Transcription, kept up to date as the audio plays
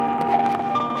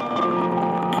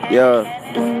Yeah,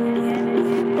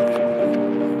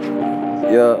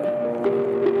 yeah.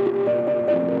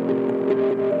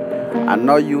 I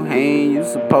know you ain't, you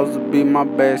supposed to be my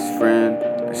best friend.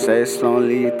 They say it's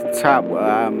lonely at the top, well,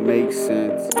 I make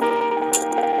sense.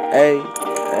 Hey,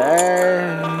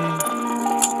 hey,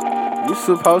 you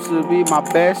supposed to be my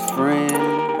best friend.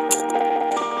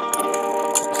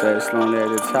 They say it's lonely at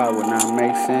the top, well, now it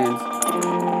makes sense.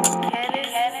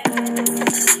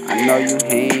 I know you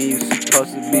ain't, you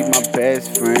supposed to be my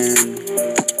best friend.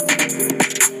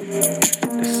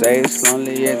 They say it's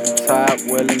lonely at the top,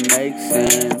 well, it makes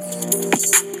sense.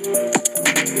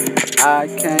 I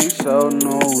can't show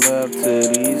no love to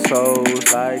these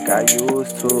hoes like I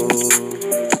used to.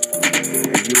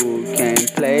 And you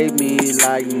can't play me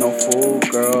like no fool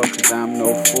girl, cause I'm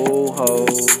no fool hoe.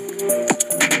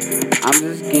 I'm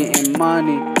just getting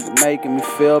money, making me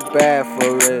feel bad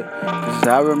for it. Cause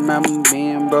I remember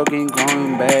being broken,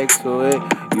 going back to it.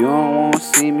 You don't wanna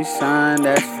see me shine,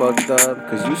 that's fucked up.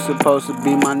 Cause you supposed to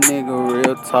be my nigga,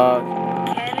 real talk.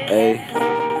 Hey.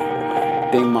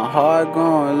 Think my heart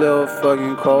going a little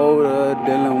fucking colder,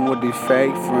 dealing with these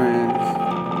fake friends.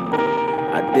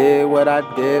 I did what I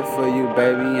did for you,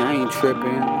 baby, I ain't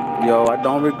tripping. Yo, I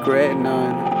don't regret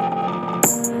none.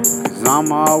 Cause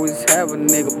I'ma always have a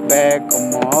nigga back,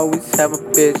 I'ma always have a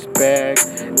bitch back.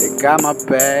 They got my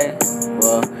back,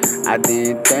 well, I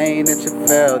didn't think that you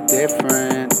felt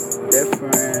different.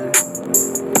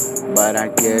 But I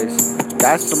guess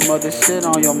got some other shit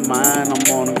on your mind. I'm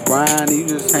on the grind. You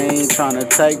just ain't tryna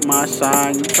take my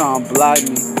shine. You tryna block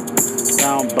me.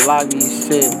 Tryna block me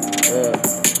shit. Yeah.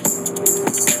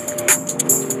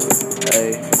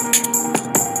 Hey.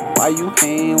 Why you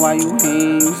hang? Why you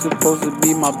hang? You supposed to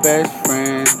be my best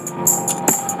friend.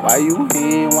 Why you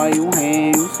hang? Why you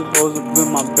hang? You supposed to be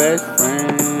my best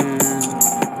friend.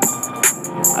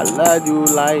 I love you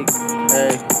like,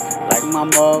 hey, like my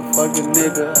motherfucking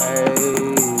nigga,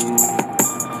 hey.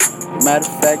 Matter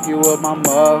of fact, you was my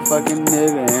motherfucking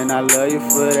nigga, and I love you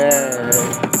for that.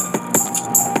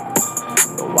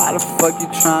 But why the fuck you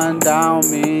trying down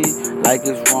me like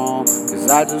it's wrong?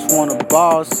 Cause I just wanna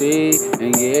ball, see,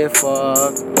 and get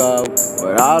fucked up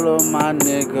with all of my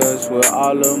niggas, with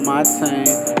all of my team.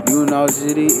 You know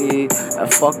GDE, I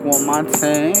fuck with my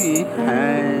team.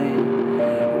 Hey.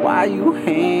 Why you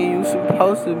hang? You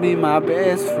supposed to be my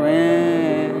best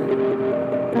friend.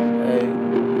 Hey,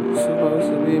 you supposed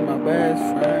to be my best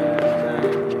friend.